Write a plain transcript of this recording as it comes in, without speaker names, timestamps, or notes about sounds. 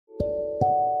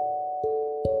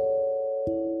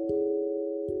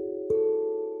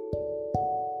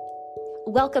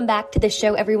Welcome back to the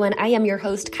show, everyone. I am your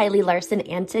host, Kylie Larson,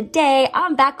 and today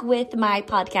I'm back with my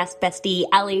podcast bestie,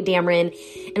 Allie Dameron,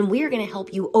 and we are going to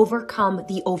help you overcome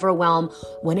the overwhelm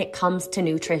when it comes to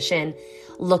nutrition.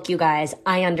 Look, you guys,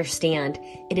 I understand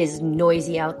it is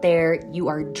noisy out there. You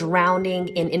are drowning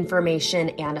in information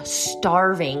and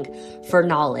starving for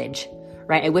knowledge,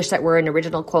 right? I wish that were an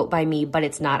original quote by me, but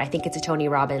it's not. I think it's a Tony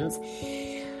Robbins.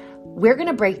 We're going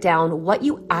to break down what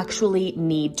you actually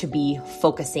need to be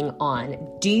focusing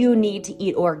on. Do you need to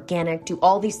eat organic? Do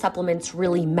all these supplements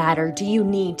really matter? Do you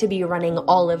need to be running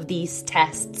all of these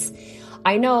tests?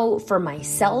 I know for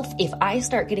myself, if I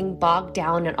start getting bogged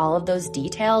down in all of those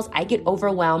details, I get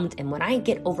overwhelmed. And when I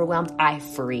get overwhelmed, I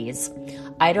freeze.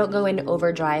 I don't go into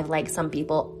overdrive like some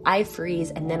people. I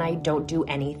freeze and then I don't do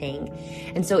anything.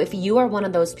 And so if you are one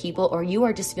of those people, or you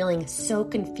are just feeling so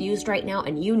confused right now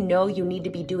and you know you need to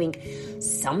be doing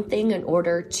something in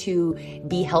order to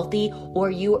be healthy, or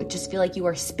you just feel like you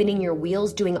are spinning your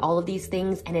wheels doing all of these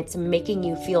things and it's making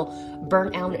you feel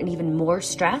burnt out and even more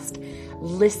stressed,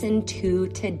 listen to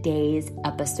today's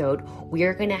episode. We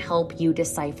are going to help you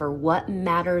decipher what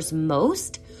matters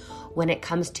most when it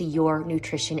comes to your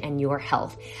nutrition and your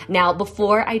health. Now,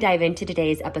 before I dive into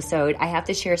today's episode, I have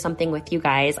to share something with you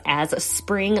guys as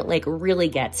spring really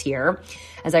gets here.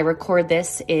 As I record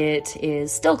this, it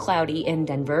is still cloudy in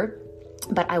Denver,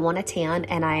 but I want to tan,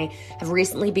 and I have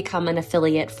recently become an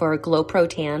affiliate for Glow Pro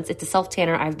Tans. It's a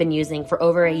self-tanner I've been using for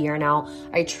over a year now.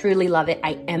 I truly love it.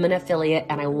 I am an affiliate,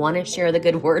 and I want to share the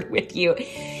good word with you.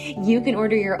 You can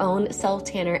order your own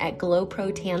self-tanner at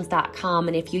glowprotans.com,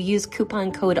 and if you use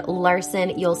coupon code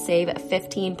Larson, you'll save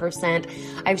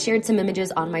 15%. I've shared some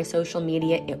images on my social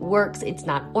media. It works. It's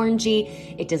not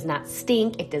orangey. It does not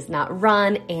stink. It does not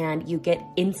run, and you get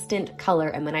instant color.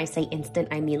 And when I say instant,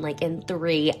 I mean in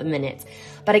 3 minutes.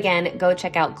 But again, go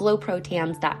check out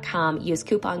glowprotans.com, use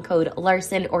coupon code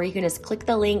Larson, or you can just click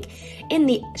the link in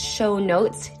the show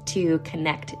notes to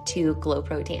connect to Glow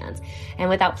Pro Tans. And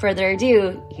without further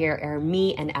ado, here are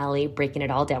me and Allie breaking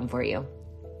it all down for you.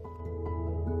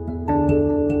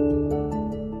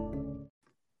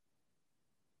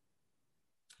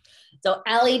 So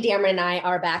Allie Dameron and I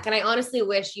are back, and I honestly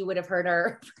wish you would have heard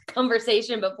our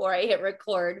conversation before I hit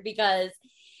record, because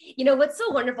you know, what's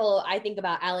so wonderful, I think,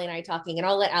 about Allie and I talking, and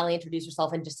I'll let Allie introduce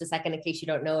herself in just a second in case you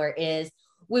don't know her, is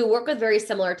we work with very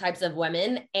similar types of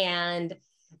women, and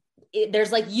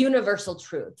there's universal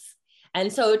truths.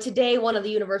 And so today, one of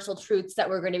the universal truths that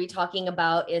we're going to be talking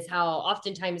about is how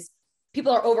oftentimes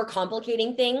people are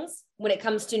overcomplicating things when it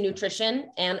comes to nutrition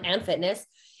and fitness,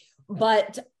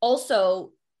 but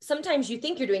also sometimes you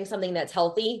think you're doing something that's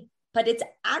healthy, but it's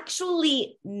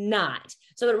actually not.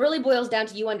 So it really boils down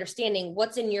to you understanding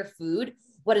what's in your food,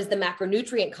 what is the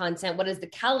macronutrient content, what is the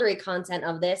calorie content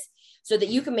of this, so that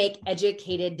you can make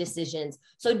educated decisions.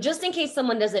 So just in case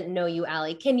someone doesn't know you,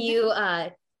 Allie, can you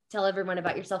tell everyone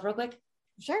about yourself real quick?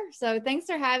 Sure. So thanks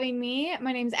for having me.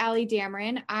 My name's Allie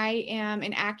Dameron. I am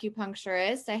an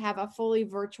acupuncturist. I have a fully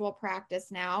virtual practice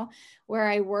now where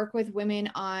I work with women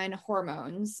on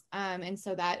hormones. And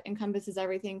so that encompasses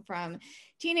everything from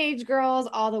teenage girls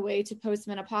all the way to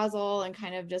postmenopausal and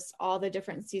kind of just all the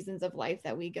different seasons of life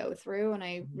that we go through. And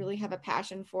I really have a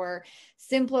passion for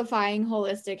simplifying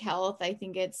holistic health. I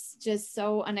think it's just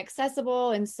so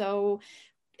inaccessible and so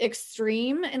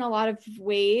extreme in a lot of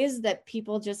ways that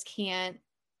people just can't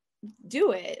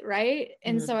do it. Right.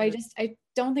 And so I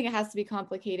don't think it has to be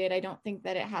complicated. I don't think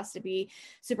that it has to be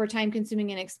super time consuming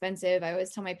and expensive. I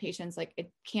always tell my patients,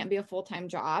 it can't be a full-time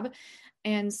job.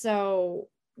 And so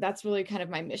that's really kind of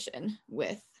my mission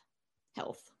with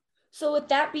health. So with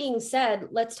that being said,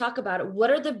 let's talk about it.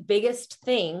 What are the biggest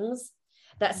things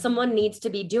that someone needs to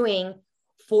be doing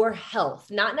for health?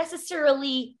 Not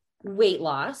necessarily weight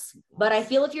loss, but I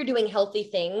feel if you're doing healthy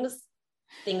things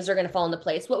are going to fall into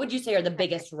place. What would you say are the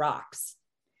biggest rocks?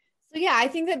 So yeah, I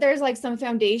think that there's some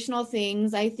foundational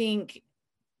things. I think,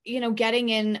 getting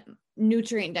in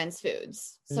nutrient dense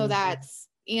foods. So that's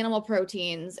animal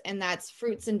proteins, and that's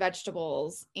fruits and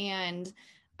vegetables, and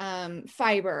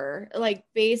fiber,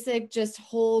 basic, just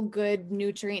whole, good,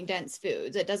 nutrient dense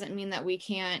foods. It doesn't mean that we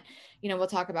can't, we'll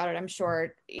talk about it, I'm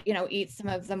sure, eat some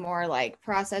of the more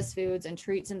processed foods and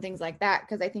treats and things like that,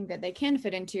 because I think that they can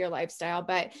fit into your lifestyle.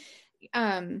 But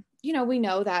we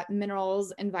know that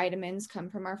minerals and vitamins come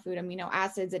from our food, amino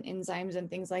acids and enzymes and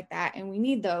things like that, and we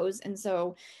need those. And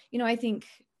so, I think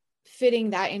fitting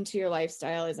that into your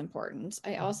lifestyle is important.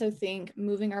 I also think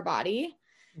moving our body.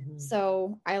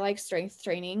 So I like strength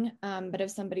training, but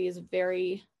if somebody is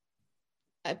very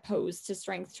opposed to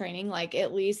strength training,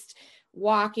 at least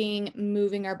walking,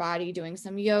 moving our body, doing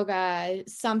some yoga,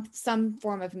 some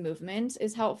form of movement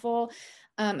is helpful.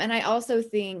 And I also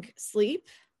think sleep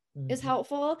is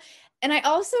helpful. And I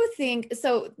also think,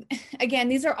 so again,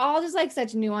 these are all just like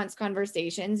such nuanced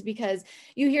conversations, because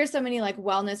you hear so many like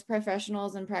wellness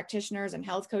professionals and practitioners and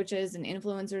health coaches and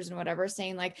influencers and whatever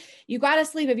saying like, you got to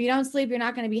sleep. If you don't sleep, you're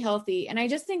not going to be healthy. And I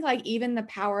just think like even the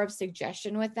power of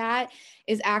suggestion with that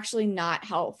is actually not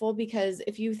helpful, because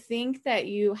if you think that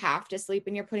you have to sleep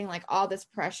and you're putting like all this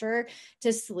pressure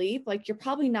to sleep, like you're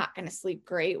probably not going to sleep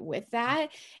great with that.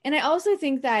 And I also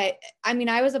think that, I mean,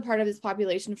 I was a part of this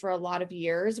population for a lot of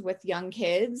years with young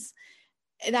kids.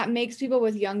 That makes people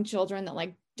with young children that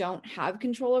like don't have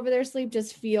control over their sleep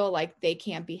just feel like they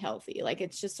can't be healthy. Like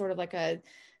it's just sort of like a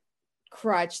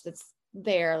crutch that's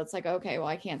there. It's like, okay, well,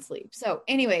 I can't sleep. So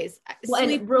anyways, well,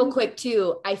 sleep. and real quick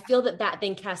too, I feel that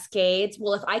then cascades.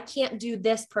 Well, if I can't do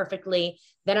this perfectly,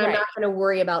 then I'm not going to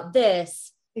worry about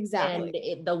this.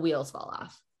 Exactly. And the wheels fall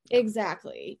off.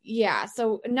 Exactly. Yeah.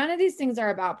 So none of these things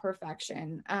are about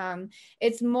perfection.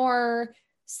 It's more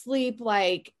sleep,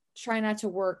 like try not to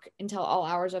work until all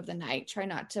hours of the night. Try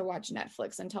not to watch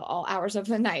Netflix until all hours of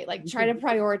the night. Like try to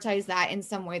prioritize that in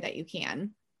some way that you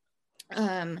can.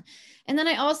 And then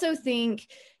I also think,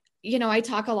 I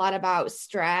talk a lot about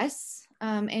stress,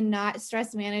 and not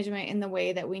stress management in the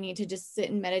way that we need to just sit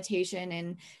in meditation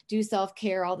and do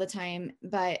self-care all the time,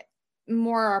 but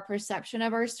more our perception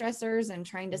of our stressors and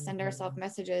trying to send ourselves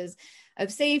messages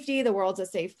of safety. The world's a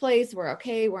safe place. We're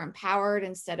okay. We're empowered,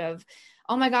 instead of,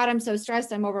 oh my God, I'm so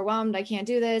stressed. I'm overwhelmed. I can't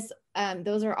do this.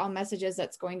 Those are all messages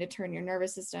that's going to turn your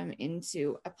nervous system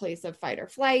into a place of fight or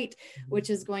flight, which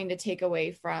is going to take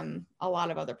away from a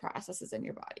lot of other processes in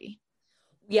your body.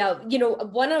 Yeah. In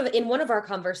one of our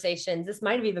conversations, this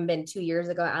might've even been 2 years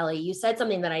ago, Allie, you said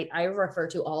something that I refer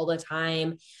to all the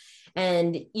time.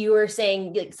 And you were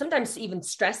saying like, sometimes even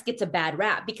stress gets a bad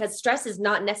rap because stress is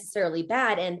not necessarily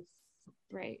bad. And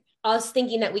us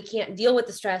thinking that we can't deal with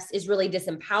the stress is really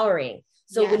disempowering.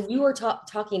 So when you were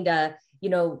talking to, I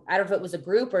don't know if it was a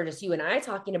group or just you and I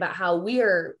talking about how we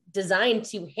are designed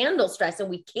to handle stress and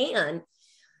we can,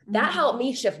 that helped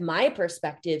me shift my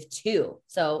perspective too.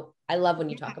 So I love when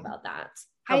you talk about that,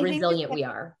 how resilient we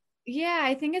are. Yeah,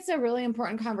 I think it's a really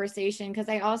important conversation, because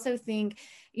I also think,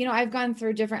 I've gone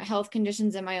through different health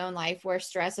conditions in my own life where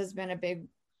stress has been a big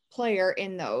player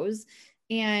in those.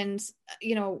 And,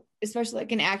 especially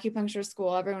like in acupuncture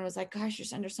school, everyone was like, gosh, you're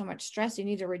under so much stress. You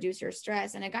need to reduce your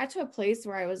stress. And I got to a place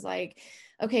where I was like,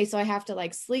 okay, so I have to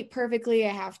like sleep perfectly.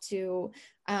 I have to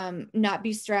not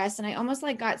be stressed. And I almost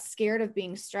like got scared of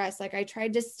being stressed. Like I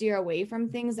tried to steer away from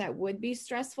things that would be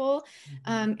stressful.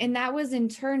 And that was in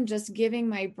turn just giving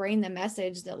my brain the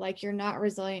message that like, you're not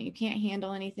resilient. You can't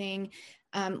handle anything.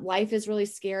 Life is really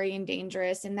scary and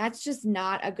dangerous, and that's just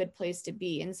not a good place to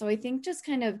be. And so I think just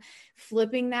kind of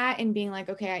flipping that and being like,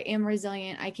 okay, I am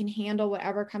resilient. I can handle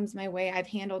whatever comes my way. I've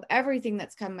handled everything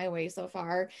that's come my way so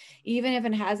far, even if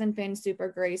it hasn't been super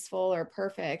graceful or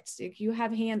perfect. You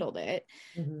have handled it.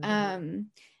 And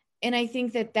I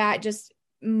think that just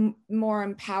more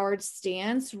empowered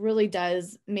stance really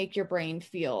does make your brain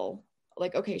feel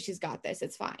like, okay, she's got this.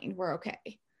 It's fine. We're okay.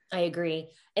 I agree.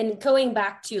 And going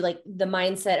back to like the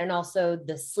mindset and also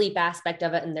the sleep aspect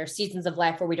of it, and there's seasons of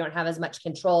life where we don't have as much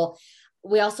control.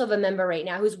 We also have a member right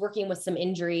now who's working with some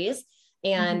injuries,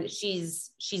 and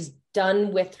she's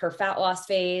done with her fat loss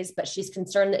phase, but she's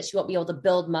concerned that she won't be able to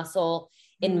build muscle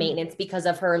in maintenance because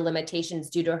of her limitations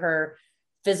due to her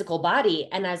physical body.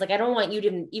 And I was like, I don't want you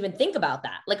to even think about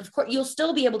that. Like, of course you'll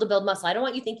still be able to build muscle. I don't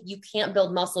want you to think you can't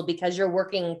build muscle because you're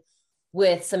working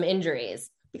with some injuries.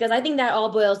 Because I think that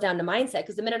all boils down to mindset.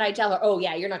 Because the minute I tell her, oh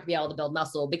yeah, you're not gonna be able to build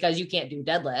muscle because you can't do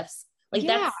deadlifts, like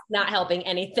that's not helping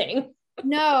anything.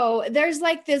 No, there's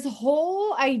like this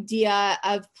whole idea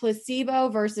of placebo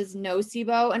versus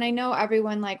nocebo. And I know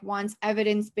everyone like wants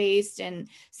evidence-based and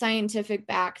scientific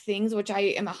backed things, which I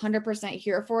am 100%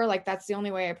 here for. Like that's the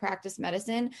only way I practice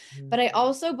medicine. But I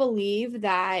also believe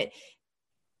that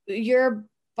your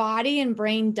body and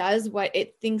brain does what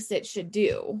it thinks it should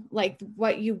do. Like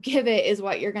what you give it is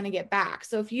what you're going to get back.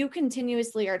 So if you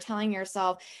continuously are telling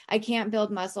yourself, I can't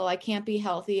build muscle, I can't be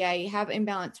healthy, I have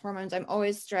imbalanced hormones, I'm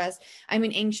always stressed, I'm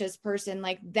an anxious person,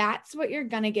 like that's what you're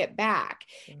going to get back.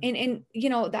 And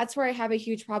that's where I have a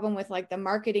huge problem with like the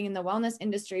marketing and the wellness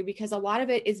industry, because a lot of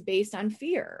it is based on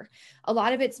fear. A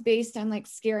lot of it's based on like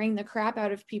scaring the crap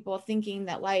out of people, thinking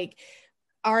that like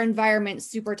our environment's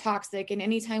super toxic. And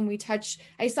anytime we touch,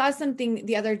 I saw something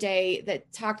the other day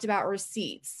that talked about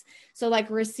receipts. So like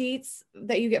receipts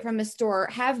that you get from a store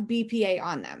have BPA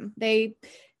on them. They,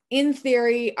 in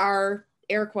theory, are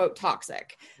air quote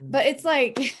toxic, but it's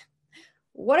like,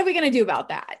 what are we going to do about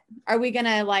that? Are we going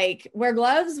to like wear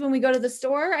gloves when we go to the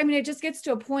store? I mean, it just gets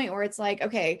to a point where it's like,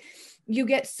 okay, you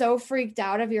get so freaked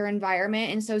out of your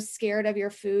environment and so scared of your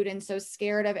food and so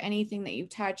scared of anything that you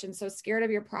touch and so scared of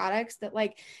your products that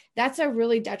like, that's a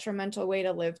really detrimental way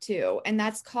to live too. And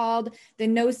that's called the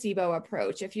nocebo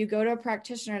approach. If you go to a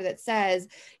practitioner that says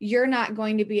you're not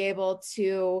going to be able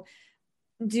to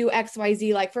do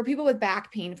XYZ, like for people with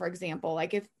back pain, for example,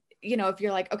 like if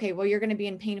you're like, okay, well, you're going to be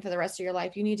in pain for the rest of your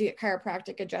life, you need to get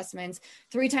chiropractic adjustments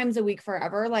 3 times a week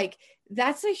forever. Like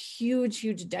that's a huge,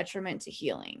 huge detriment to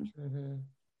healing. Mm-hmm.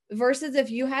 Versus if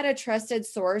you had a trusted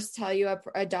source tell you,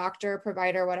 a doctor,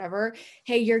 provider, whatever,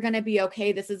 hey, you're going to be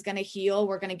okay. This is going to heal.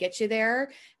 We're going to get you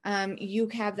there. You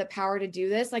have the power to do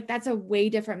this. Like that's a way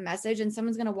different message. And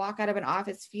someone's going to walk out of an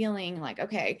office feeling like,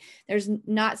 okay, there's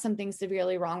not something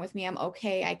severely wrong with me. I'm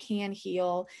okay. I can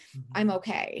heal. Mm-hmm. I'm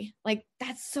okay. Like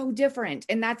that's so different.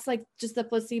 And that's like just the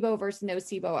placebo versus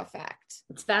nocebo effect.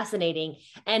 It's fascinating.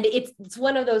 And it's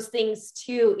one of those things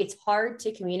too. It's hard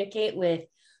to communicate with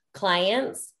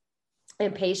clients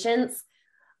and patients.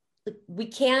 We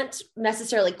can't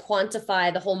necessarily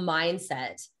quantify the whole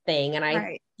mindset thing. And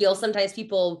I feel sometimes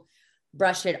people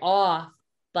brush it off,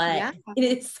 but it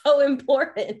is so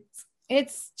important.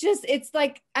 It's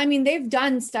like, I mean, they've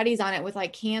done studies on it with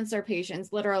like cancer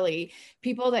patients, literally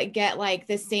people that get like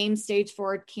the same stage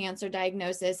 4 cancer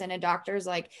diagnosis. And a doctor's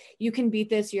like, you can beat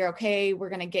this. You're okay. We're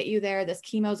going to get you there. This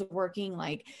chemo's working,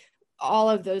 like all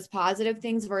of those positive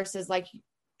things versus like,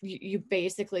 you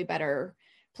basically better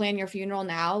plan your funeral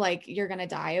now. Like you're going to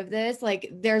die of this. Like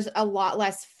there's a lot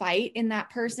less fight in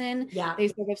that person. Yeah. They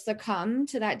sort of succumb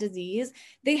to that disease.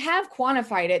 They have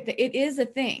quantified it. It is a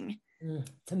thing.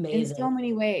 It's amazing. In so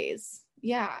many ways.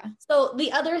 Yeah. So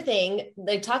the other thing,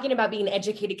 like talking about being an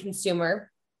educated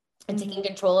consumer and taking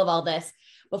control of all this,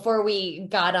 before we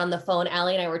got on the phone,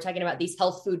 Allie and I were talking about these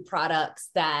health food products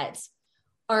that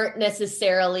aren't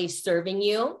necessarily serving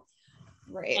you.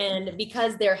 Right. And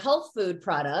because they're health food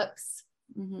products,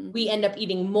 we end up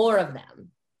eating more of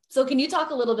them. So can you talk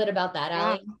a little bit about that,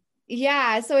 Allie?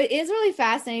 Yeah. So it is really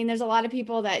fascinating. There's a lot of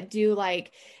people that do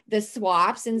like the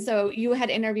swaps. And so you had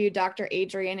interviewed Dr.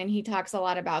 Adrian and he talks a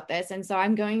lot about this. And so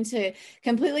I'm going to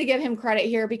completely give him credit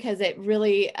here because it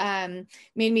really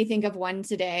made me think of one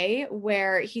today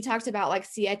where he talked about like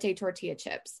siete tortilla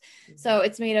chips. So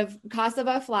it's made of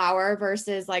cassava flour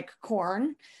versus like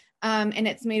corn. And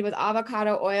it's made with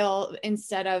avocado oil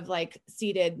instead of like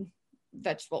seeded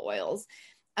vegetable oils,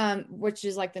 which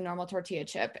is like the normal tortilla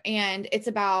chip. And it's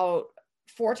about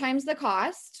 4 times the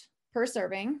cost per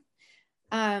serving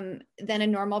than a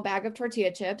normal bag of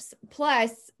tortilla chips.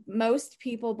 Plus, most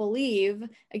people believe,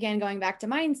 again, going back to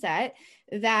mindset,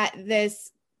 that this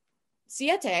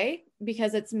siete,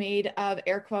 because it's made of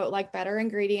air quote like better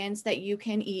ingredients, that you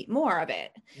can eat more of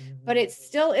it. But it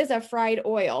still is a fried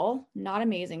oil, not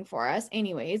amazing for us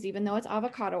anyways, even though it's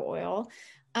avocado oil.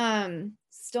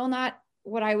 Still not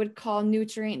what I would call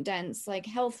nutrient dense, like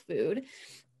health food.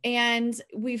 And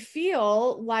we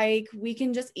feel like we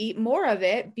can just eat more of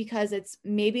it because it's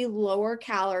maybe lower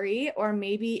calorie or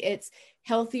maybe it's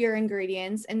healthier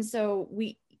ingredients. And so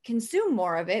we consume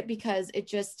more of it because it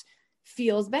just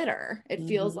feels better. It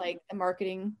feels like the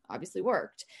marketing obviously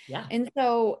worked. Yeah. And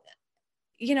so,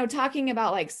 talking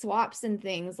about like swaps and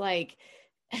things like,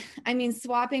 I mean,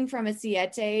 swapping from a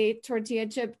siete tortilla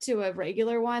chip to a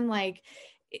regular one, like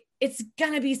it's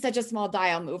going to be such a small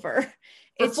dial mover.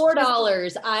 For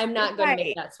 $4, I'm not going to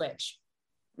make that switch.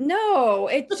 No,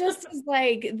 it just is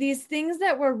like these things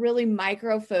that we're really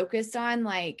micro focused on,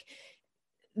 like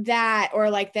that, or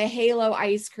like the Halo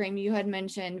ice cream you had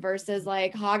mentioned versus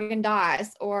like Haagen-Dazs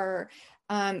or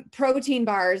protein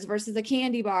bars versus a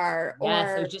candy bar. Yes,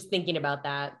 or, I was just thinking about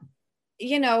that.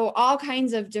 All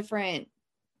kinds of different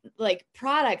like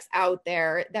products out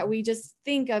there that we just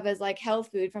think of as like health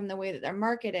food from the way that they're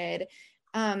marketed.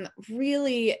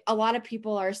 Really, a lot of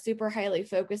people are super highly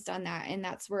focused on that. And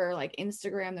that's where like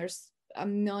Instagram, there's a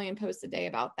million posts a day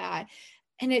about that.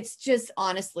 And it's just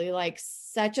honestly like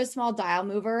such a small dial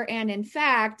mover. And in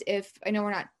fact, if I know we're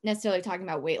not necessarily talking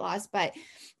about weight loss, but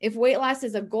if weight loss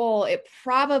is a goal, it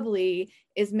probably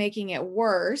is making it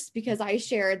worse, because I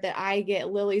shared that I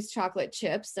get Lily's chocolate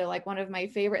chips. They're like one of my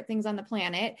favorite things on the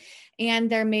planet. And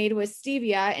they're made with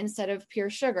stevia instead of pure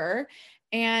sugar.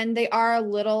 And they are a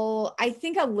little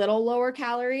lower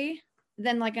calorie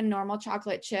than like a normal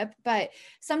chocolate chip. But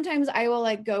sometimes I will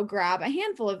like go grab a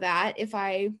handful of that if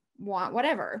I want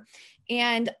whatever.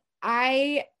 And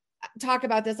I talk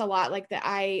about this a lot, like that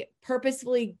I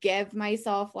purposefully give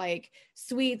myself like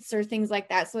sweets or things like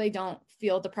that so I don't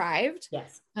feel deprived.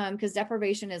 Yes. Because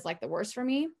deprivation is like the worst for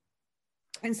me.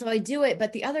 And so I do it.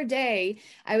 But the other day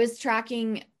I was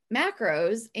tracking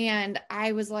macros and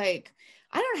I was like,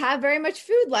 I don't have very much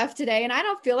food left today. And I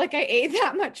don't feel like I ate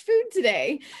that much food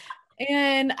today.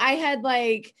 And I had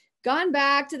like gone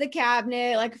back to the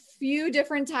cabinet like a few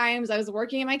different times. I was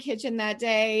working in my kitchen that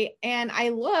day and I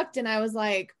looked and I was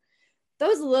like,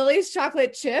 those Lily's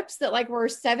chocolate chips that like were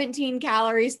 17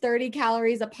 calories, 30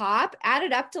 calories a pop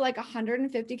added up to like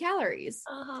 150 calories.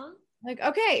 Like,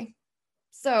 okay,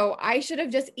 so I should have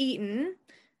just eaten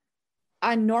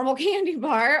a normal candy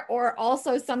bar or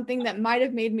also something that might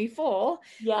have made me full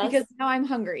because now I'm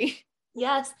hungry.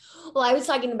 Yes. Well, I was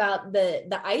talking about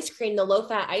the ice cream, the low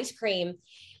fat ice cream.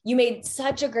 You made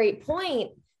such a great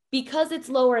point. Because it's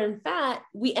lower in fat,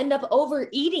 we end up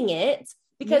overeating it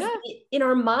because in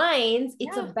our minds,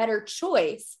 it's a better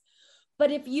choice.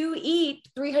 But if you eat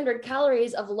 300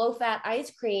 calories of low fat ice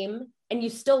cream and you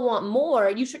still want more,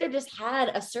 you should have just had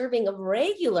a serving of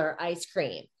regular ice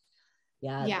cream.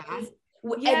 Yeah. And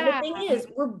the thing is,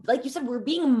 we're, like you said, we're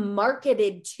being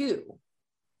marketed to.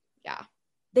 Yeah.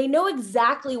 They know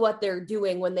exactly what they're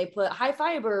doing when they put high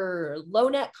fiber, low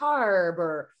net carb,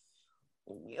 or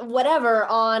whatever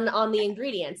on the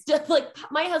ingredients. Just like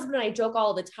my husband and I joke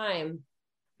all the time.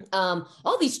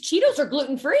 Oh, these Cheetos are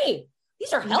gluten-free.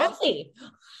 These are healthy.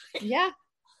 Yeah.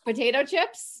 Potato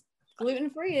chips,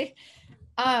 gluten-free.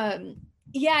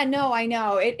 Yeah, no, I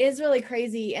know. It is really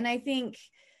crazy. And I think,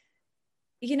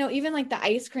 you know, even like the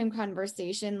ice cream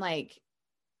conversation, like,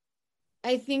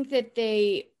 I think that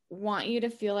they want you to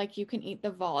feel like you can eat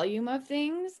the volume of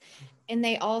things. And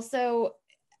they also,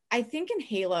 I think in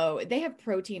Halo, they have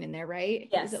protein in there, right?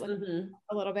 Yes. Is it like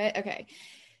a little bit? Okay.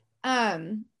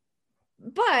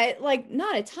 But like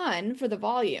not a ton for the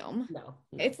volume. No.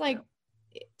 It's like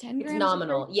 10 grams. It's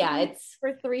nominal. Yeah. It's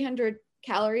for 300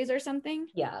 calories or something.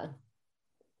 Yeah.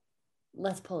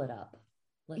 Let's pull it up.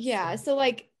 Yeah. So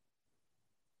like,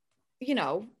 you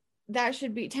know, that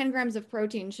should be 10 grams of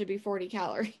protein should be 40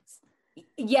 calories.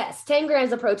 Yes. 10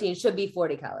 grams of protein should be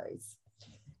 40 calories.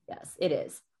 Yes, it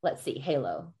is. Let's see.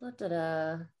 Halo. Gosh,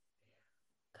 I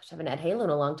haven't had Halo in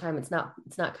a long time. It's not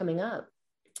coming up.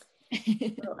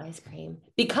 Ice cream.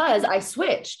 Because I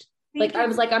switched. I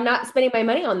was like, I'm not spending my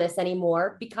money on this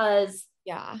anymore because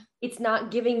it's not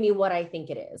giving me what I think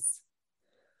it is.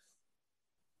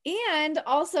 And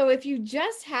also, if you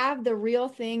just have the real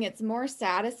thing, it's more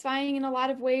satisfying in a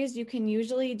lot of ways. You can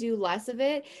usually do less of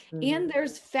it. And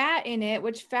there's fat in it,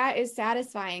 which fat is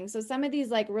satisfying. So some of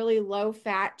these like really low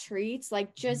fat treats,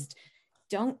 like just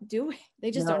don't do it.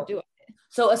 They just don't do it.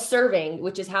 So a serving,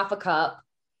 which is half a cup,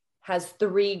 has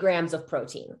 3 grams of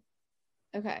protein.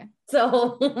 Okay.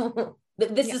 So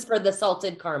this is for the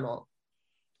salted caramel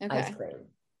ice cream.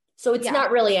 So it's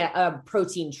not really a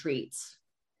protein treat.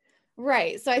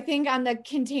 Right. So I think on the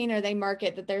container, they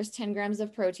market that there's 10 grams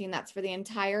of protein. That's for the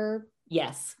entire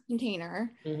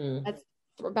container. That's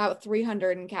about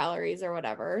 300 calories or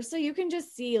whatever. So you can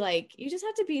just see, like, you just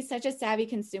have to be such a savvy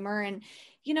consumer. And,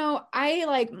 you know, I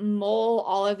like mull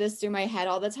all of this through my head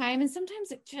all the time. And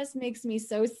sometimes it just makes me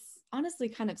so honestly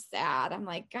kind of sad. I'm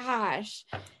like, gosh,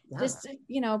 just,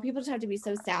 you know, people just have to be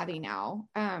so savvy now.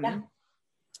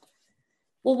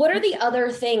 Well, what are the other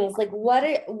things? Like, what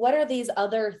are these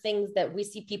other things that we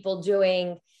see people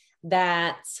doing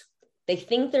that they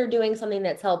think they're doing something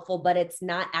that's helpful, but it's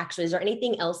not actually? Is there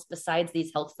anything else besides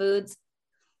these health foods?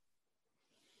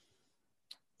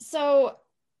 So,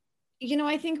 you know,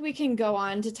 I think we can go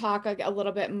on to talk a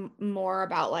little bit more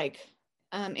about like,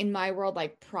 in my world,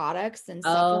 like products and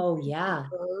supplements and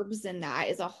herbs, and that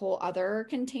is a whole other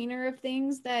container of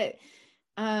things that,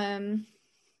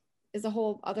 is a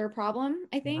whole other problem.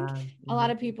 I think a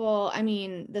lot of people, I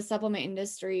mean, the supplement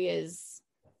industry is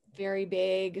very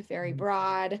big, very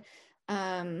broad.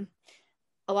 A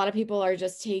lot of people are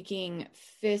just taking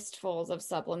fistfuls of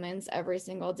supplements every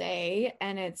single day.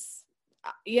 And it's,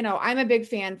 you know, I'm a big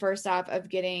fan, first off, of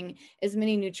getting as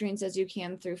many nutrients as you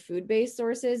can through food-based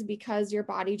sources, because your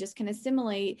body just can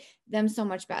assimilate them so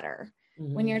much better.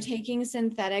 When you're taking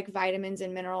synthetic vitamins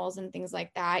and minerals and things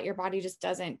like that, your body just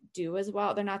doesn't do as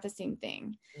well. They're not the same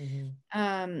thing.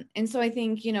 And so I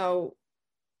think, you know,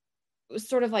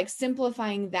 sort of like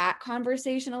simplifying that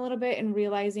conversation a little bit and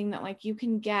realizing that like you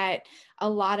can get a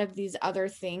lot of these other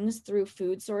things through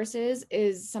food sources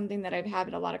is something that I've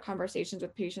had a lot of conversations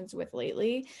with patients with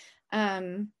lately.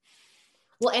 Well,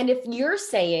 and if you're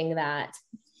saying that,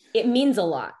 it means a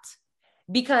lot,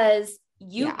 because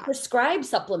you prescribe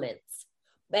supplements.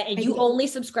 And you only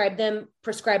prescribe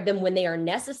them when they are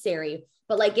necessary.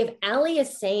 But like, if Allie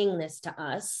is saying this to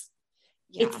us,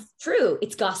 it's true.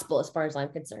 It's gospel as far as I'm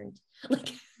concerned. Like,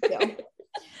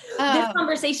 This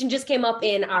conversation just came up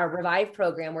in our Revive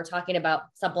program. We're talking about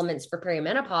supplements for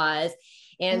perimenopause.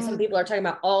 And some people are talking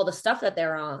about all the stuff that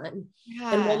they're on.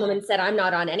 Yeah. And one woman said, I'm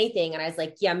not on anything. And I was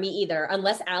like, yeah, me either.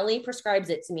 Unless Allie prescribes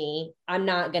it to me, I'm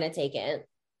not going to take it.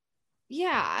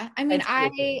 Yeah. I mean,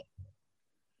 I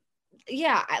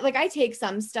take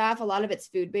some stuff. A lot of it's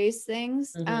food-based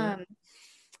things.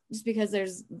 Just because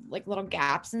there's like little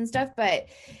gaps and stuff. But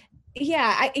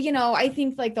yeah, I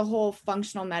think like the whole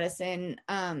functional medicine,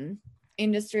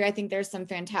 industry, I think there's some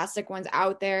fantastic ones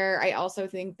out there. I also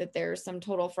think that there's some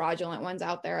total fraudulent ones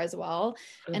out there as well.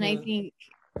 And I think,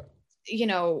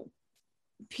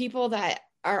 people that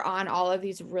are on all of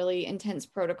these really intense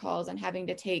protocols and having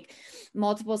to take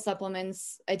multiple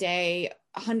supplements a day,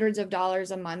 hundreds of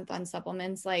dollars a month on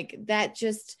supplements, like that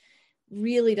just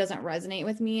really doesn't resonate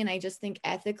with me. And I just think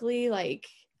ethically, like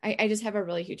I just have a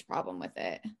really huge problem with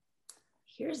it.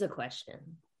 Here's a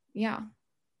question. Yeah.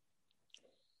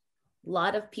 A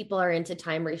lot of people are into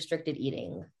time restricted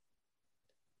eating.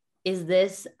 Is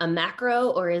this a macro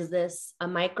or is this a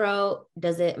micro?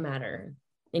 Does it matter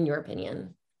in your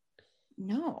opinion?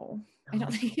 No, I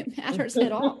don't think it matters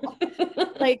at all.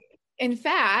 Like, in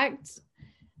fact,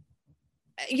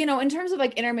 in terms of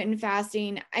like intermittent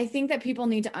fasting, I think that people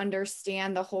need to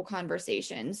understand the whole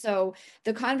conversation. So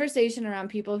the conversation around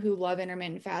people who love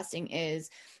intermittent fasting is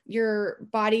your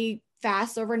body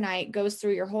fasts overnight, goes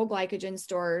through your whole glycogen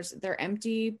stores. They're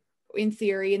empty in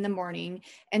theory in the morning.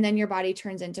 And then your body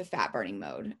turns into fat burning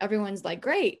mode. Everyone's like,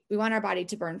 great, we want our body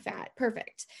to burn fat.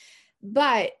 Perfect.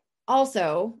 But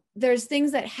also there's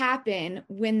things that happen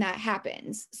when that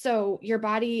happens. So your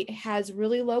body has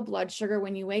really low blood sugar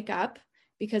when you wake up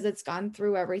because it's gone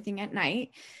through everything at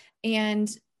night. And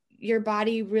your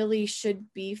body really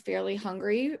should be fairly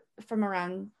hungry from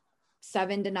around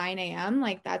 7 to 9 a.m.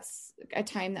 Like that's a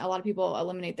time that a lot of people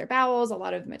eliminate their bowels, a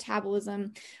lot of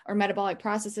metabolism or metabolic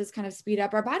processes kind of speed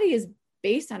up. Our body is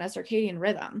based on a circadian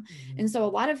rhythm. And so a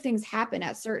lot of things happen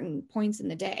at certain points in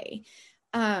the day.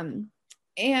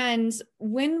 And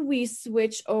when we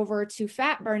switch over to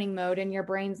fat burning mode and your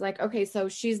brain's like, okay, so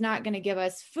she's not going to give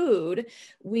us food.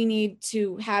 We need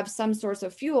to have some source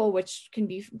of fuel, which can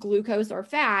be glucose or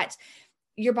fat.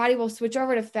 Your body will switch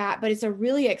over to fat, but it's a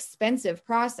really expensive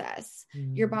process.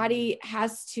 Your body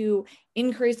has to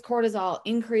increase cortisol,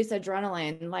 increase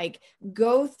adrenaline, like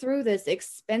go through this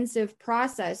expensive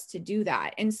process to do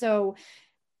that. And so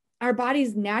our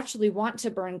bodies naturally want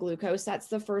to burn glucose. That's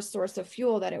the first source of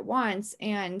fuel that it wants.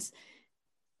 And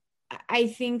I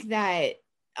think that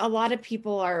a lot of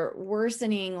people are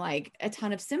worsening like a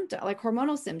ton of symptoms, like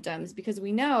hormonal symptoms, because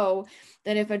we know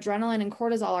that if adrenaline and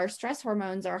cortisol, our stress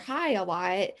hormones, are high a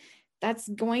lot, that's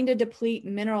going to deplete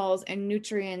minerals and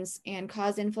nutrients and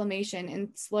cause inflammation and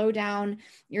slow down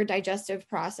your digestive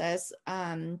process.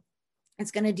 It's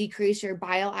going to decrease your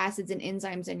bile acids and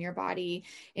enzymes in your body.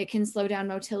 It can slow down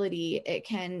motility. It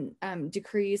can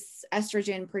decrease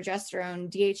estrogen, progesterone,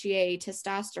 DHEA,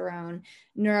 testosterone,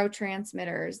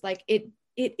 neurotransmitters. Like it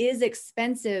is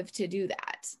expensive to do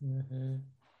that.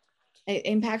 It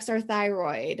impacts our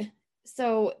thyroid.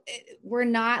 So we're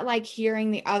not like hearing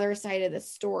the other side of the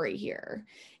story here.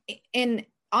 And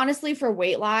honestly, for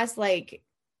weight loss, like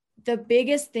the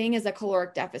biggest thing is a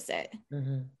caloric deficit.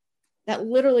 That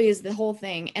literally is the whole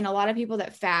thing. And a lot of people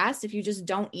that fast, if you just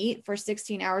don't eat for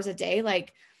 16 hours a day,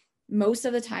 like most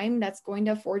of the time that's going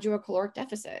to afford you a caloric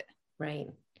deficit. Right.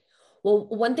 Well,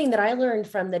 one thing that I learned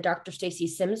from the Dr. Stacy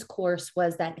Sims course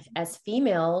was that as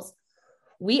females,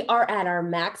 we are at our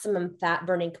maximum fat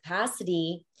burning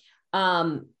capacity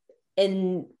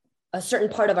in a certain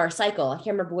part of our cycle. I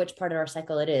can't remember which part of our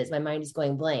cycle it is. My mind is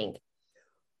going blank.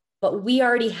 But we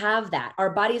already have that. Our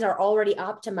bodies are already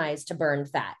optimized to burn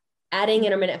fat. Adding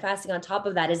intermittent fasting on top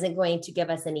of that isn't going to give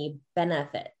us any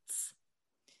benefits.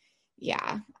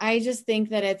 Yeah, I just think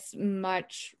that it's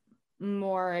much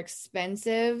more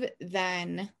expensive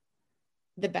than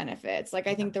the benefits. Like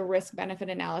I think the risk benefit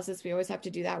analysis, we always have to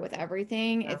do that with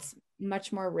everything. Yeah. It's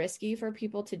much more risky for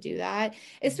people to do that,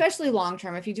 especially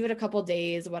long-term. If you do it a couple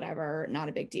days, whatever, not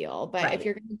a big deal. But if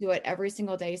you're going to do it every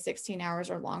single day, 16 hours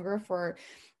or longer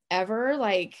forever,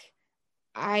 like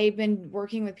I've been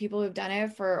working with people who've done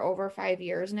it for over 5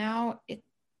 years now.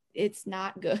 It's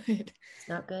not good. It's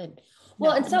not good.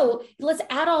 Well, and so let's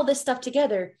add all this stuff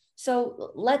together.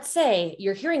 So let's say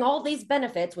you're hearing all these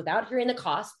benefits without hearing the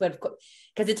cost, but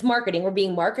because it's marketing, we're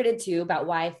being marketed to about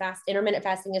why intermittent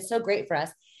fasting is so great for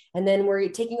us. And then we're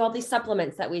taking all these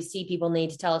supplements that we see people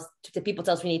need to tell us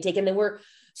we need to take. And then we're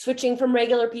switching from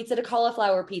regular pizza to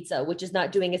cauliflower pizza, which is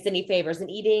not doing us any favors, and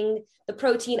eating the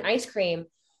protein ice cream,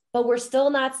 but we're still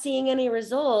not seeing any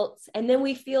results. And then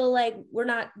we feel like we're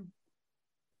not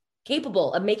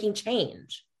capable of making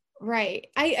change. Right.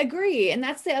 I agree. And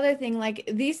that's the other thing. Like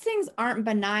these things aren't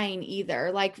benign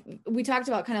either. Like we talked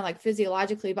about kind of like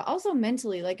physiologically, but also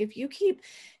mentally. Like if you keep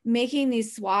making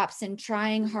these swaps and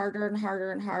trying harder and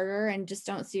harder and harder and just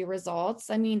don't see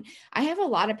results. I mean, I have a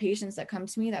lot of patients that come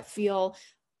to me that feel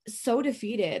so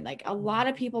defeated. Like a lot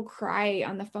of people cry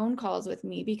on the phone calls with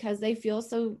me because they feel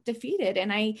so defeated.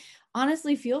 And I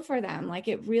honestly feel for them. Like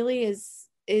it really is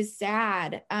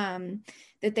sad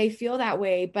that they feel that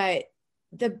way. But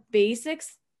the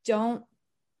basics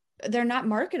they're not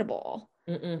marketable.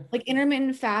 Mm-mm. Like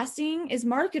intermittent fasting is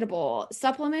marketable.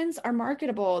 Supplements are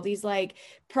marketable. These like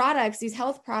products, these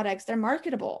health products, they're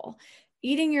marketable.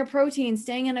 Eating your protein,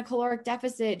 staying in a caloric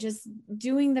deficit, just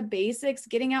doing the basics,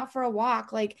 getting out for a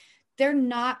walk, like they're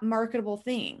not marketable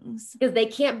things. Because they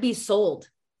can't be sold.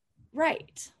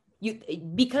 Right.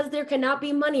 Because there cannot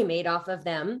be money made off of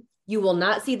them, you will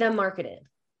not see them marketed.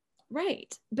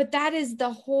 Right. But that is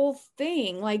the whole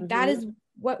thing. Like that is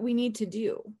what we need to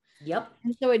do. Yep.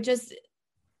 And so it just,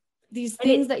 these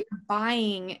things that you're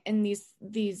buying and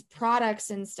these products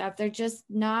and stuff, they're just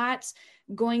not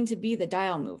going to be the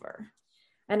dial mover.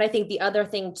 And I think the other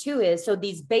thing too is, so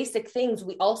these basic things,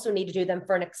 we also need to do them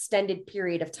for an extended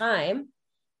period of time.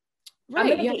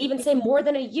 Right. I'm going to even say more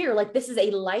than a year. Like this is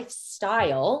a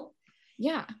lifestyle.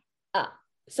 Yeah.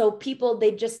 So people,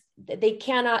 they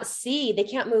cannot see, they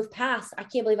can't move past, I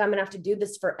can't believe I'm going to have to do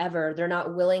this forever. They're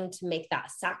not willing to make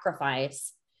that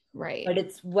sacrifice. Right. But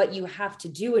it's what you have to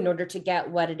do in order to get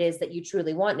what it is that you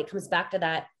truly want. And it comes back to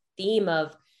that theme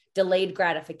of delayed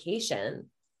gratification.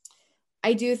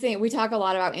 I do think we talk a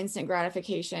lot about instant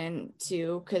gratification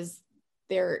too, because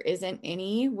there isn't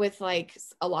any with like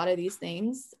a lot of these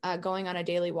things. Going on a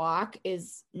daily walk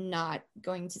is not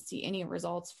going to see any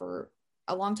results for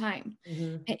a long time.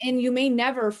 Mm-hmm. And you may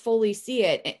never fully see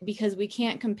it because we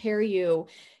can't compare you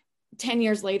 10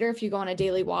 years later if you go on a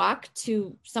daily walk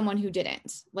to someone who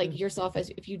didn't, like yourself, as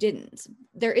if you didn't.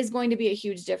 There is going to be a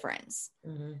huge difference,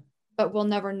 but we'll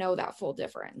never know that full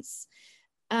difference.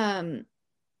 And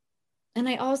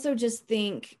I also just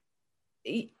think,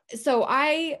 so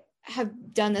I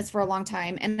have done this for a long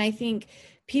time, and I think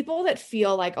people that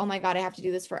feel like, oh my God, I have to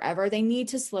do this forever, they need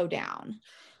to slow down.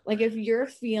 Like if you're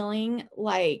feeling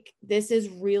like this is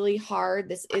really hard,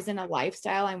 this isn't a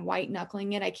lifestyle, I'm white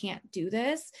knuckling it, I can't do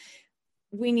this,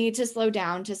 we need to slow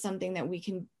down to something that we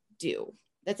can do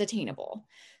that's attainable.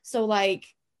 So like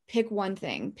pick one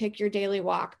thing, pick your daily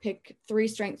walk, pick 3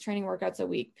 strength training workouts a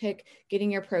week, pick getting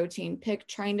your protein, pick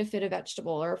trying to fit a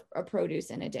vegetable or a produce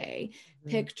in a day,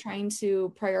 pick trying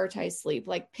to prioritize sleep,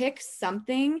 like pick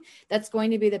something that's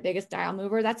going to be the biggest dial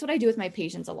mover. That's what I do with my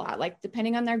patients a lot. Like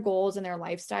depending on their goals and their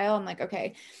lifestyle, I'm like,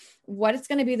 okay, what is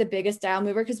going to be the biggest dial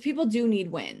mover? Because people do need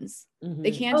wins.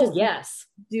 They can't just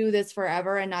do this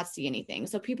forever and not see anything.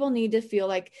 So people need to feel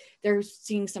like they're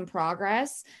seeing some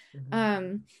progress.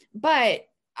 But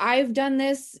I've done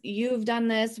this, you've done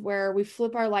this, where we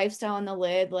flip our lifestyle on the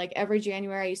lid. Like every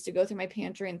January I used to go through my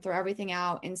pantry and throw everything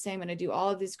out and say, I'm going to do all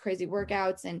of these crazy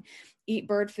workouts and eat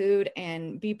bird food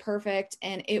and be perfect.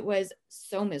 And it was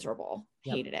so miserable.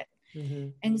 Hated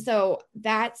it. And so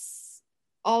that's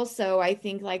also, I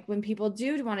think like when people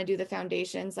do want to do the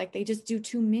foundations, like they just do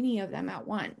too many of them at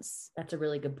once. That's a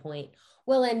really good point.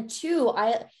 Well, and two,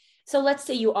 so let's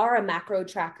say you are a macro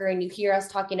tracker and you hear us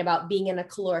talking about being in a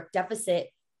caloric deficit.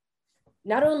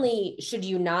 Not only should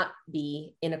you not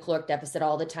be in a caloric deficit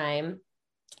all the time,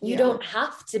 you don't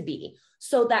have to be.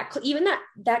 So that even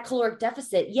that caloric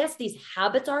deficit, yes, these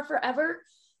habits are forever,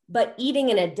 but eating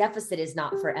in a deficit is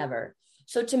not forever.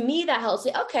 So to me, that helps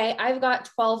me. Okay, I've got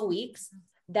 12 weeks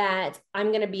that I'm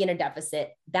going to be in a deficit.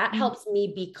 That helps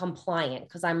me be compliant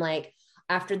because I'm like,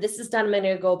 after this is done, I'm going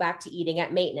to go back to eating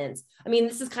at maintenance. I mean,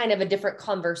 this is kind of a different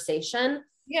conversation.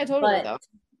 Yeah, totally. But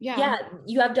yeah,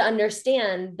 you have to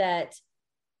understand that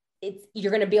you're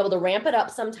going to be able to ramp it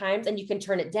up sometimes and you can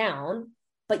turn it down,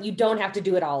 but you don't have to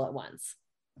do it all at once.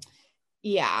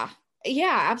 Yeah,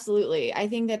 absolutely. I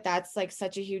think that that's like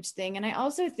such a huge thing. And I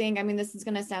also think, I mean, this is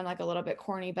going to sound like a little bit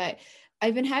corny, but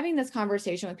I've been having this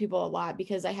conversation with people a lot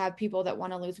because I have people that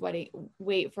want to lose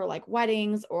weight for like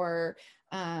weddings or,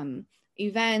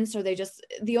 events, or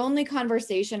the only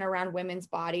conversation around women's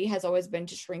body has always been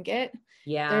to shrink it.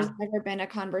 Yeah. There's never been a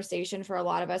conversation for a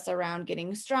lot of us around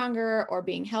getting stronger or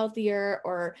being healthier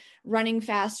or running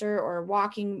faster or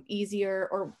walking easier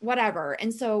or whatever.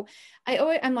 And so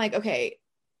I'm like, okay,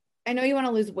 I know you want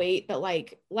to lose weight, but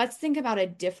like, let's think about a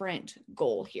different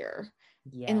goal here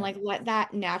and like, let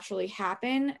that naturally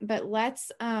happen. But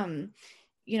let's,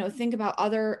 think about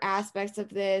other aspects of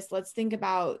this. Let's think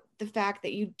about the fact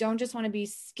that you don't just want to be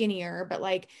skinnier, but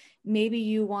like maybe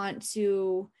you want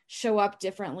to show up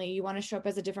differently. You want to show up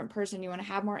as a different person. You want to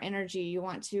have more energy. You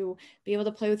want to be able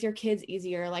to play with your kids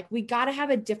easier. Like, we got to have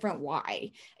a different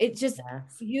why. It just,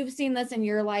 Yes. you've seen this in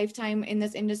your lifetime in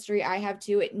this industry. I have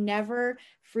too. It never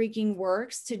freaking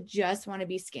works to just want to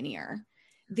be skinnier.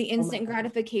 The instant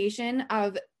gratification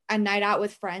of a night out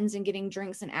with friends and getting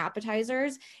drinks and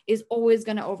appetizers is always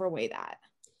going to overweigh that.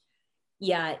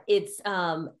 Yeah, it's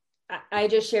I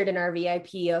just shared in our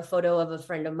VIP a photo of a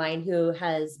friend of mine who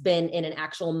has been in an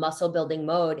actual muscle building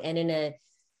mode, and in a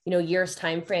year's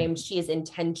time frame, she has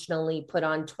intentionally put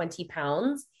on 20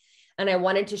 pounds. And I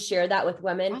wanted to share that with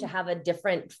women to have a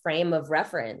different frame of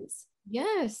reference.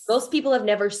 Yes. Most people have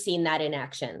never seen that in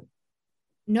action.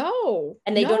 No.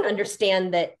 And they don't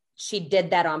understand that she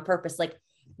did that on purpose. Like,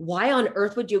 why on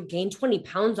earth would you gain 20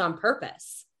 pounds on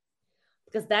purpose?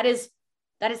 Because that is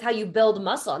how you build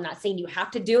muscle. I'm not saying you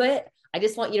have to do it. I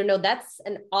just want you to know that's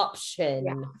an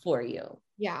option for you.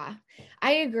 Yeah,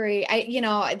 I agree.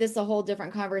 This is a whole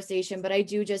different conversation, but I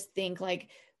do just think like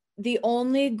the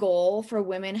only goal for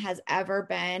women has ever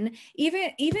been,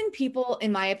 even people,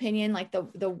 in my opinion, like the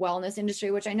wellness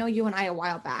industry, which I know you and I a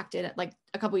while back did, like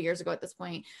a couple of years ago at this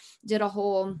point, did a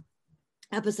whole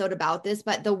episode about this,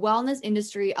 but the wellness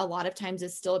industry a lot of times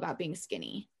is still about being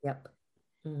skinny. Yep.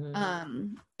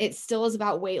 Mm-hmm. It still is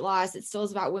about weight loss. It still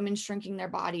is about women shrinking their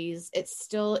bodies. It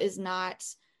still is not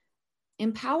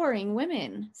empowering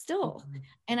women still. Mm-hmm.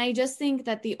 And I just think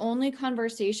that the only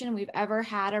conversation we've ever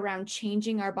had around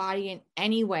changing our body in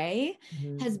any way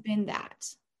has been that.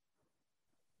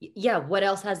 Yeah. What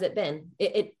else has it been?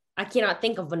 I cannot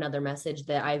think of another message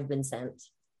that I've been sent.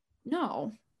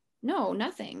 No,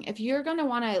 nothing. If you're going to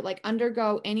want to like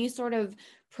undergo any sort of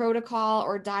protocol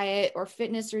or diet or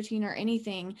fitness routine or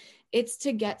anything, it's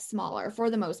to get smaller for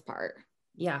the most part.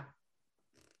 Yeah.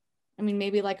 I mean,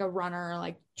 maybe like a runner,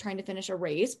 like trying to finish a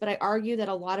race, but I argue that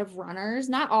a lot of runners,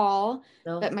 not all,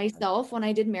 but myself, when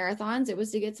I did marathons, it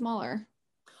was to get smaller.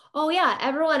 Oh yeah.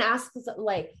 Everyone asks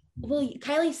like, well,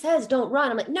 Kylie says don't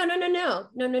run. I'm like, no.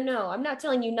 I'm not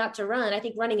telling you not to run. I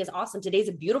think running is awesome. Today's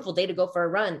a beautiful day to go for a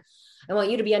run. I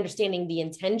want you to be understanding the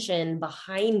intention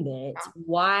behind it. Yeah.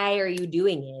 Why are you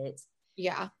doing it?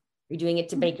 Yeah. You're doing it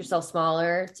to make yourself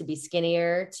smaller, to be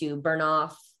skinnier, to burn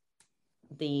off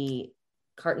the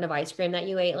carton of ice cream that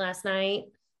you ate last night.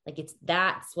 Like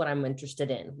that's what I'm interested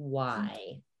in.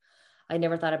 Why? I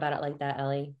never thought about it like that,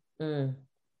 Ellie.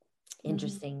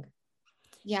 Interesting.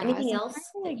 Yeah. Anything else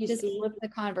that you just flip the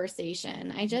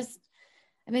conversation?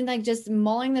 I've been like just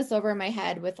mulling this over in my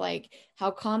head with like how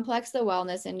complex the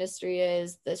wellness industry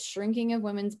is, the shrinking of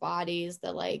women's bodies,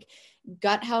 the like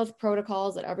gut health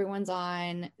protocols that everyone's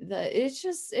on. It's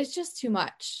just too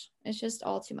much. It's just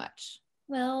all too much.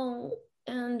 Well,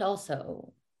 and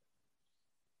also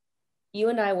you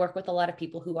and I work with a lot of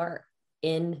people who are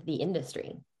in the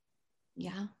industry.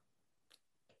 Yeah.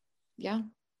 Yeah.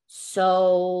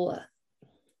 So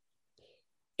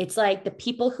it's like the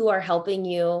people who are helping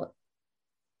you,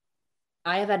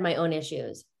 I have had my own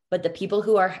issues, but the people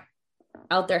who are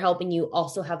out there helping you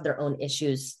also have their own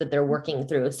issues that they're working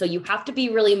through. So you have to be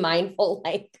really mindful,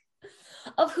 like,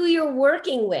 of who you're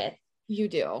working with. You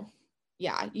do.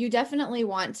 Yeah. You definitely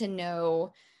want to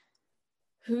know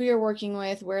who you're working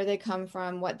with, where they come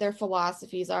from, what their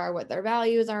philosophies are, what their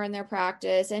values are in their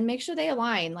practice, and make sure they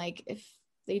align. Like if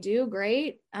they do,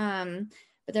 great. But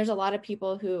there's a lot of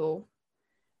people who,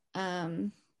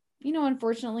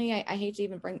 unfortunately, I hate to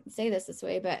even say this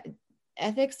way, but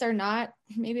ethics are not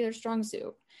maybe their strong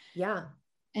suit. Yeah.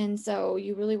 And so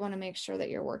you really want to make sure that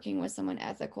you're working with someone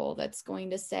ethical that's going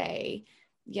to say,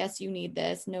 yes, you need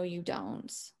this. No, you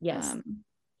don't. Yes.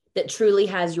 That truly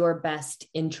has your best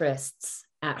interests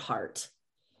at heart.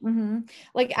 Mm-hmm.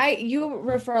 Like you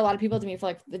refer a lot of people to me for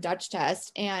like the Dutch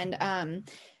test, and a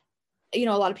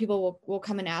lot of people will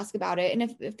come and ask about it.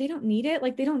 And if they don't need it,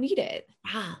 like they don't need it.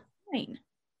 Yeah. Fine.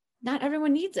 Not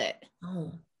everyone needs it.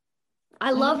 Oh,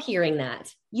 I love hearing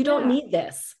that. You don't need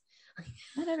this.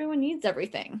 Not everyone needs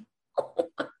everything.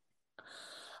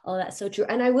 Oh, that's so true.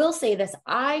 And I will say this,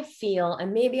 I feel,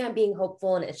 and maybe I'm being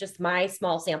hopeful and it's just my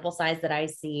small sample size that I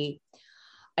see.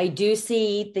 I do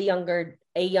see a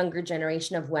younger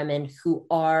generation of women who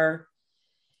are,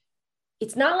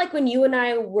 it's not like when you and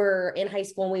I were in high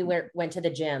school and we went to the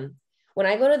gym. When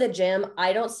I go to the gym,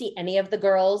 I don't see any of the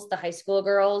girls, the high school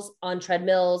girls on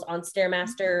treadmills, on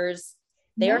Stairmasters.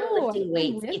 They are lifting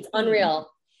weights. Really? It's unreal.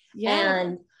 Yeah.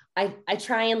 And I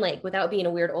try and like, without being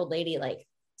a weird old lady, like,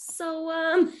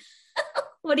 so,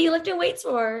 what are you lifting weights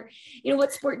for?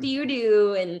 What sport do you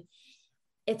do? And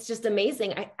it's just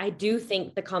amazing. I do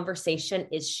think the conversation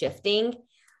is shifting.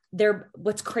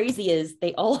 What's crazy is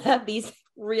they all have these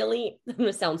really, I'm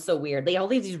gonna sound so weird. They all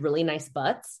have these really nice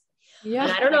butts. Yeah.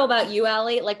 And I don't know about you,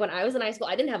 Allie. Like when I was in high school,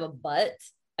 I didn't have a butt.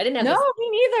 I didn't have No, this.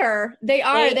 me neither.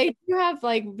 They do have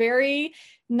like very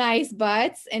nice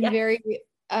butts and very,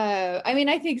 I mean,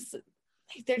 I think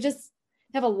they're just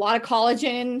have a lot of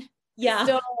collagen,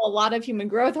 still a lot of human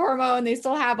growth hormone. They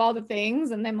still have all the things.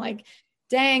 And I'm like,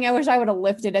 dang, I wish I would have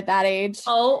lifted at that age.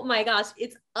 Oh my gosh,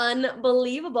 it's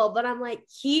unbelievable. But I'm like,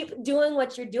 keep doing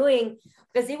what you're doing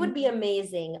because it would be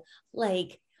amazing.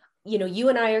 Like, you know, you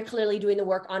and I are clearly doing the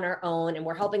work on our own and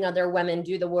we're helping other women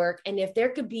do the work. And if there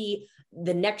could be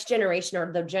the next generation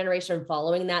or the generation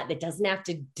following that doesn't have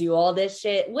to do all this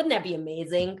shit, wouldn't that be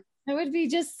amazing? It would be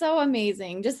just so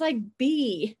amazing. Just like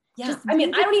be. Yeah. I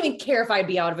mean, I don't even care if I'd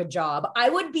be out of a job. I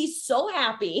would be so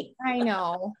happy. I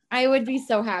know. I would be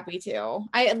so happy too.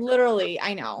 I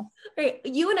know. Right.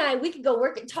 You and I, we could go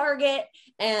work at Target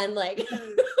and like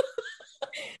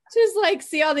just like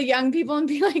see all the young people and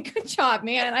be like, good job,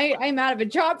 man. I'm out of a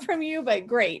job from you, but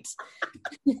great.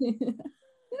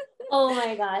 Oh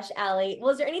my gosh, Allie.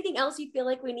 Was there anything else you feel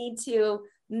like we need to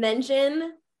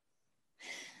mention?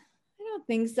 I don't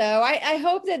think so. I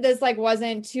hope that this like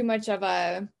wasn't too much of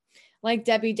a like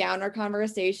Debbie Downer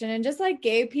conversation and just like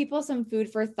gave people some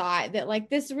food for thought that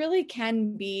like this really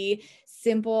can be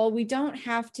simple. We don't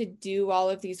have to do all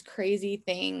of these crazy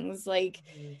things. Like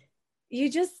you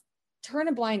just turn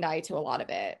a blind eye to a lot of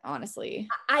it, honestly.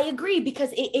 I agree because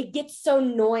it gets so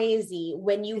noisy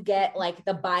when you get like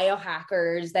the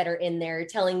biohackers that are in there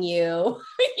telling you,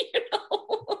 you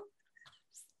know,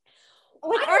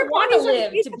 like our bodies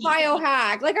are made to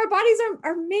biohack. Like our bodies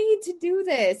are made to do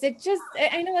this. It just,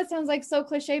 I know that sounds like so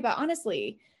cliche, but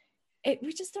honestly,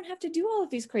 we just don't have to do all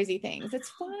of these crazy things. It's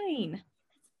fine.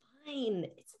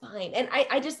 It's fine. And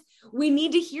we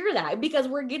need to hear that because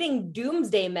we're getting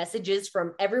doomsday messages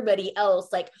from everybody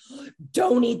else. Like,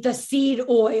 don't eat the seed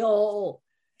oil.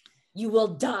 You will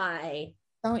die.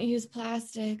 Don't use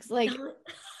plastics. Like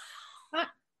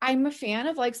I'm a fan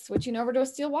of like switching over to a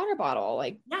steel water bottle.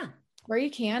 Like, yeah, where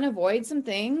you can avoid some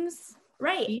things,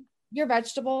 right? Eat your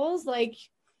vegetables, like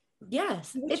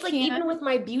yes, it's like even with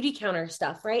my beauty counter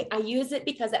stuff, right? I use it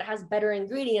because it has better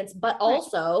ingredients, but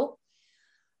also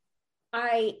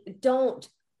I don't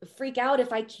freak out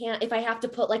if I have to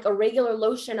put like a regular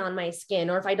lotion on my skin,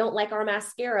 or if I don't like our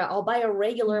mascara, I'll buy a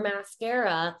regular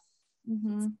mascara.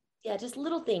 Yeah, just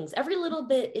little things. Every little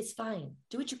bit is fine.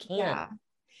 Do what you can. Yeah.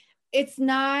 It's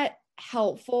not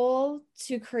helpful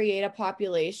to create a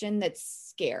population that's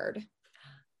scared.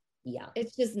 Yeah.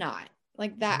 It's just not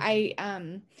like that. I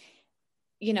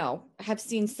you know, have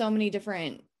seen so many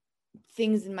different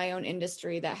things in my own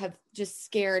industry that have just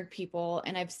scared people,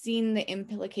 and I've seen the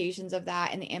implications of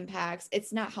that and the impacts.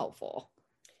 It's not helpful.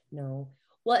 No.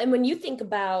 Well, and when you think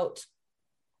about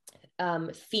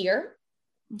fear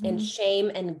and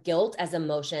shame and guilt as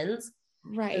emotions,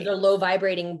 right, those are low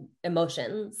vibrating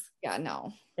emotions. Yeah,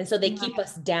 no. And so they keep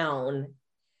us down.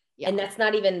 Yeah. And that's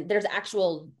not even, there's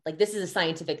actual, like, this is a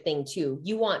scientific thing too.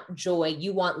 You want joy,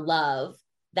 you want love.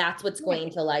 That's what's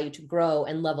going to allow you to grow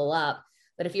and level up.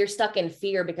 But if you're stuck in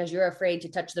fear because you're afraid to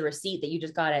touch the receipt that you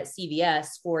just got at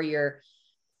CVS for your,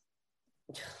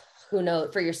 who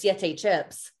knows, for your Siete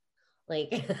chips,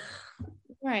 like,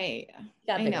 right.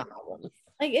 I know. Problems.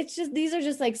 Like, it's just, these are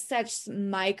just like such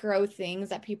micro things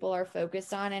that people are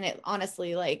focused on. And it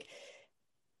honestly, like,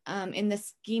 in the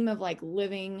scheme of like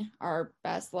living our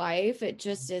best life, it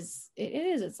just is,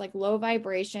 it's like low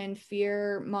vibration,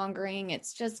 fear mongering.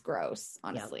 It's just gross,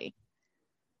 honestly.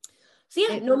 So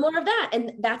yeah, no more of that.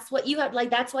 And that's what you have, like,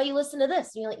 that's why you listen to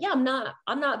this. And you're like, yeah,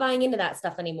 I'm not buying into that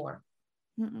stuff anymore.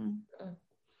 No.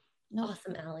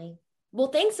 Awesome, Allie. Well,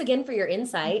 thanks again for your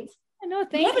insight. I know.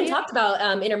 We haven't talked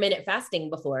about intermittent fasting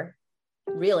before.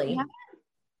 Really?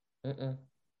 I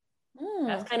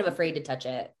was kind of afraid to touch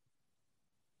it.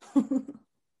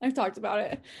 I've talked about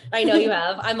it. I know you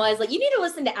have. I'm always like, you need to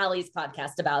listen to Allie's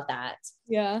podcast about that.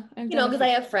 Yeah. You know, because I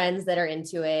have friends that are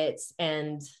into it,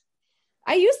 and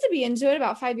I used to be into it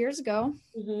about 5 years ago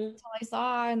until I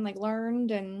saw and like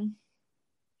learned, and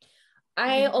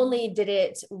I only did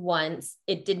it once.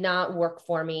 It did not work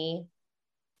for me,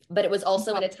 but it was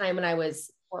also at a time when I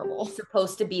was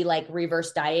supposed to be like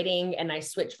reverse dieting, and I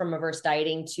switched from reverse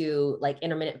dieting to like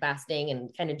intermittent fasting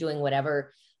and kind of doing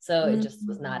whatever. So it just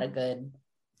was not a good.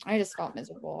 I just felt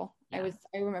miserable. Yeah.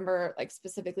 I remember like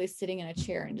specifically sitting in a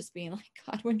chair and just being like,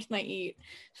 God, when can I eat?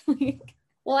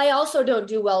 Well, I also don't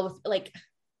do well with like,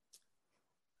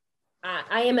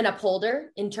 I am an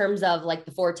upholder in terms of like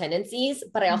the four tendencies,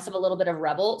 but I also have a little bit of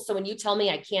rebel. So when you tell me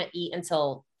I can't eat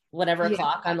until whatever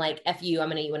o'clock, I'm like, F you, I'm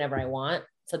going to eat whenever I want.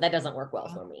 So that doesn't work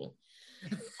well for me.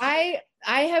 I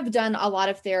have done a lot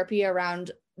of therapy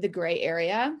around the gray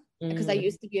area because I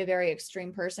used to be a very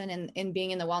extreme person, and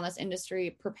being in the wellness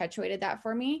industry perpetuated that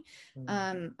for me.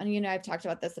 And I've talked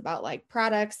about this about like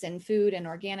products and food and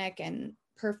organic and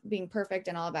being perfect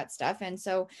and all of that stuff. And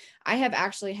so I have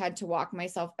actually had to walk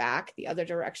myself back the other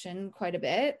direction quite a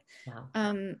bit. Wow.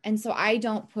 And so I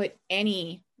don't put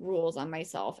any rules on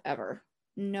myself ever.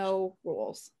 No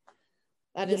rules.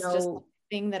 That is just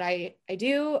thing that I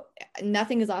do.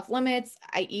 Nothing is off limits.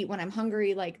 I eat when I'm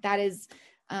hungry. Like that is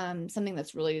something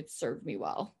that's really served me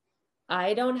well.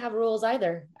 I don't have rules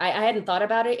either. I hadn't thought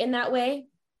about it in that way,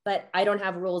 but I don't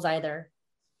have rules either.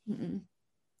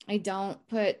 I don't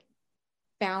put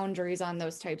boundaries on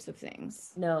those types of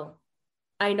things. No,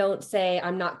 I don't say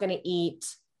I'm not going to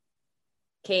eat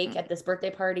cake at this birthday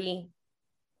party.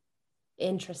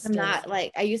 Interesting. I'm not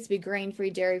like, I used to be grain-free,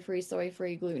 dairy-free,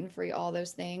 soy-free, gluten-free, all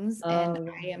those things.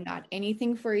 And I am not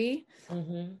anything free.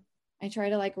 I try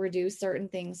to like reduce certain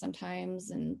things sometimes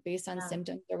and based on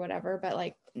symptoms or whatever, but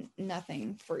like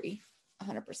nothing free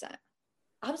 100%.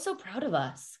 I'm so proud of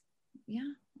us. Yeah,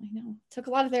 I know. Took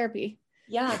a lot of therapy.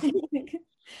 Yeah.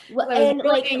 Well, I was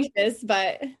really like anxious,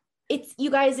 but it's, you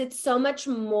guys, it's so much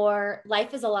more,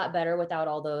 life is a lot better without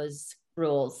all those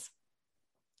rules.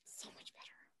 So much better.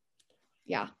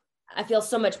 Yeah. I feel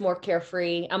so much more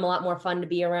carefree. I'm a lot more fun to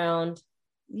be around.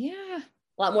 Yeah.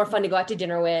 A lot more fun to go out to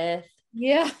dinner with.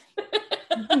 Yeah.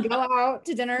 Go out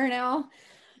to dinner now.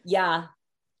 Yeah.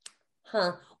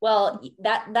 Huh. Well,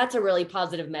 that's a really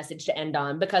positive message to end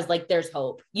on, because like there's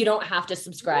hope. You don't have to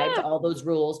subscribe to all those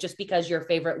rules just because your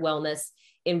favorite wellness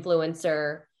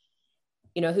influencer,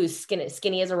 who's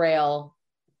skinny as a rail,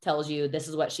 tells you this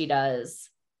is what she does.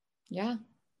 Yeah.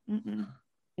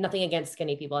 Nothing against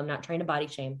skinny people. I'm not trying to body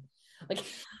shame. Like,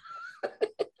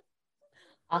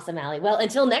 awesome, Allie. Well,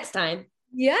 until next time.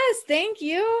 Yes. Thank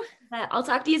you. I'll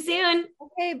talk to you soon.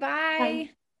 Okay. Bye.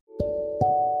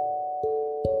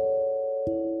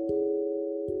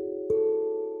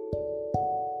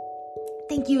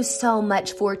 Thank you so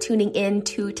much for tuning in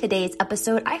to today's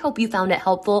episode. I hope you found it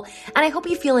helpful, and I hope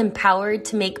you feel empowered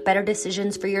to make better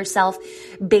decisions for yourself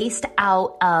based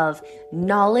out of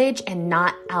knowledge and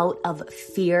not out of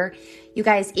fear. You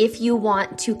guys, if you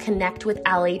want to connect with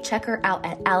Allie, check her out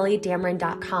at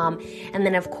alliedamron.com. And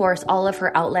then, of course, all of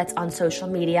her outlets on social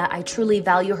media. I truly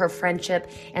value her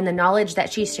friendship and the knowledge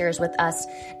that she shares with us,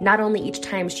 not only each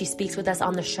time she speaks with us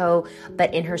on the show,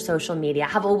 but in her social media.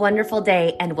 Have a wonderful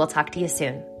day, and we'll talk to you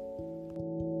soon.